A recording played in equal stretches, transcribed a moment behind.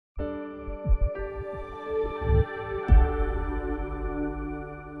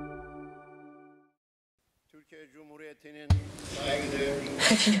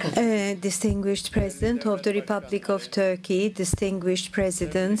Distinguished President of the Republic of Turkey, distinguished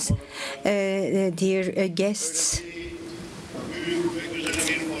presidents, dear guests,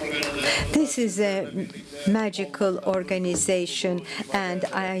 this is a magical organization, and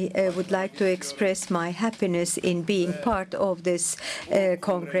I would like to express my happiness in being part of this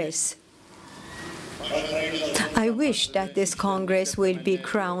Congress. I wish that this Congress will be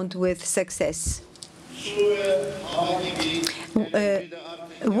crowned with success.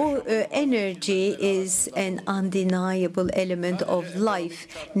 Energy is an undeniable element of life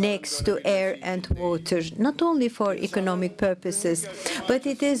next to air and water, not only for economic purposes, but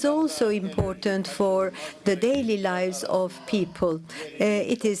it is also important for the daily lives of people.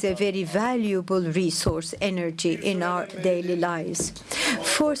 It is a very valuable resource, energy, in our daily lives.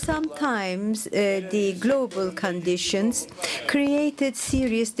 For some time, the global conditions created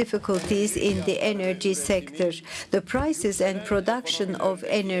serious difficulties in the energy sector. The prices and production of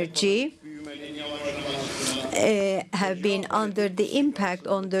energy have been under the impact,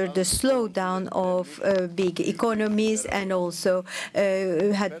 under the slowdown of big economies, and also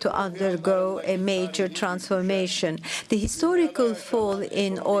had to undergo a major transformation. The historical fall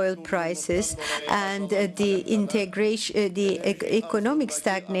in oil prices and the economic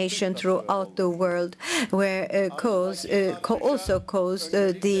stagnation throughout the world also caused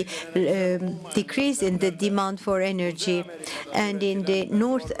the decrease in the demand for energy. And in the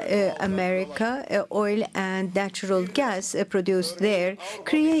North America, oil and natural gas produced there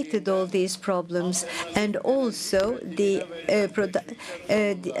created all these problems, and also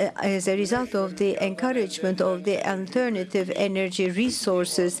as a result of the encouragement of the alternative energy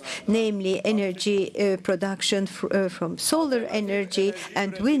resources, namely energy production from solar energy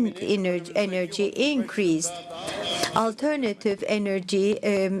and wind energy increased. Alternative energy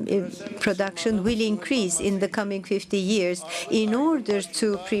production will increase in the coming 50 years in order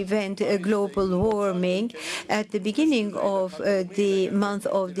to prevent global warming. At the beginning of the month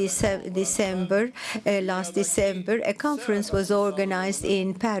of December, last December, a conference was organized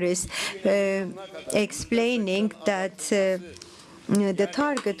in Paris explaining that the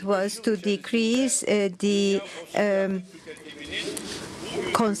target was to decrease the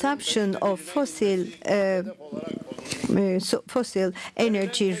consumption of fossil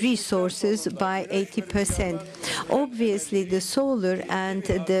energy resources by 80%. Obviously, the solar and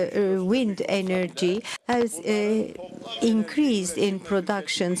the wind energy has increased in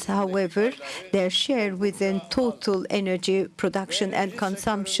productions. However, their share within total energy production and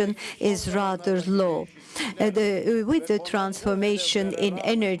consumption is rather low. With the transformation in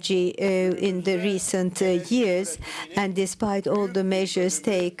energy in the recent years, and despite all the measures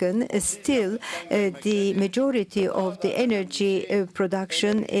taken, still the majority of the energy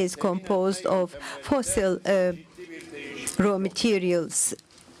production is composed of fossil raw materials.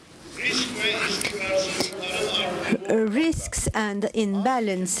 Risks and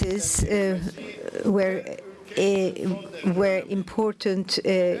imbalances were important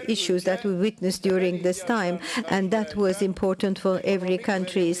issues that we witnessed during this time, and that was important for every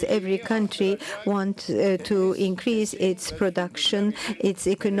country. Every country wants to increase its production, its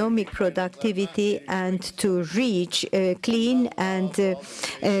economic productivity, and to reach clean and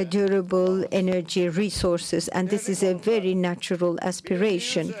durable energy resources, and this is a very natural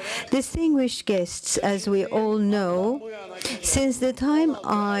aspiration. Distinguished guests, as we all know, since the time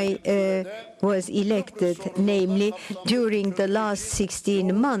I was elected, namely during the last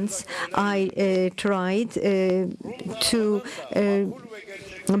 16 months, I tried to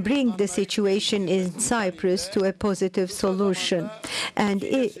bring the situation in Cyprus to a positive solution. And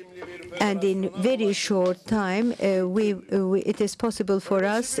in very short time, it is possible for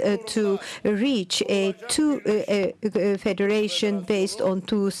us to reach a federation based on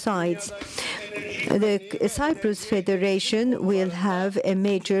two sides. The Cyprus Federation will have a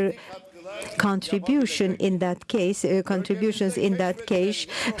major contributions in that case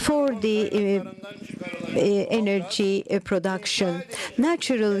for the energy production.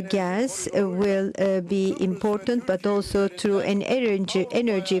 Natural gas will be important, but also through an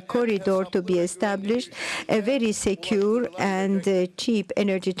energy corridor to be established, a very secure and cheap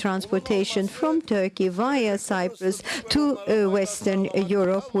energy transportation from Turkey via Cyprus to Western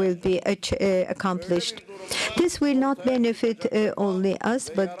Europe will be accomplished. This will not benefit only us,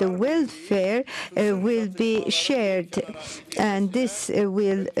 but the welfare will be shared, and this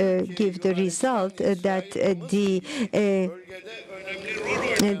will give the result that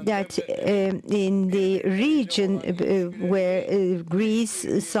in the region where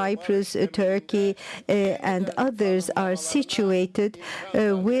Greece, Cyprus, Turkey, and others are situated,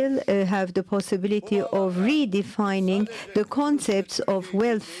 will have the possibility of redefining the concepts of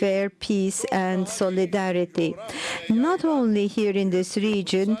welfare, peace, and solidarity. Not only here in this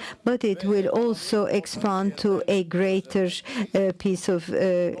region, but it will also expand to a greater piece of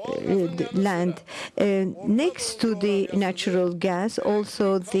land. Next to the natural gas,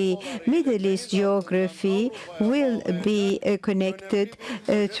 also the Middle East geography will be connected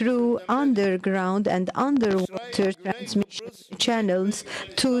through underground and underwater transmission channels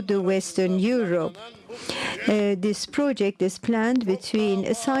to the Western Europe. This project is planned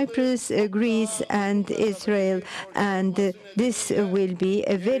between Cyprus, Greece, and Israel, and this will be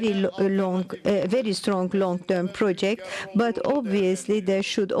a very strong long-term project. But obviously, there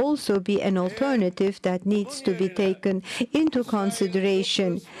should also be an alternative that needs to be taken into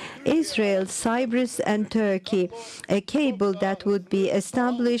consideration. Israel, Cyprus, and Turkey, a cable that would be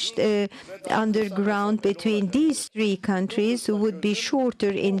established underground between these three countries would be shorter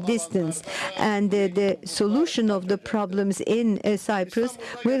in distance, and the solution of the problems in Cyprus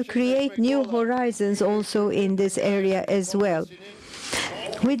will create new horizons also in this area as well.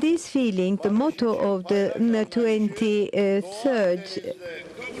 With this feeling, the motto of the 23rd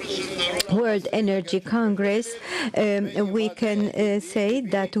World Energy Congress, we can say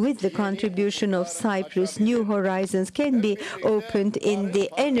that with the contribution of Cyprus, new horizons can be opened in the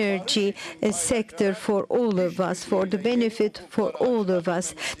energy sector for all of us, for the benefit for all of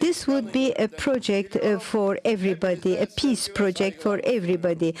us. This would be a project for everybody, a peace project for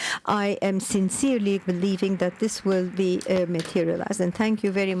everybody. I am sincerely believing that this will be materialized, and thank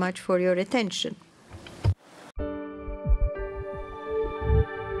you very much for your attention.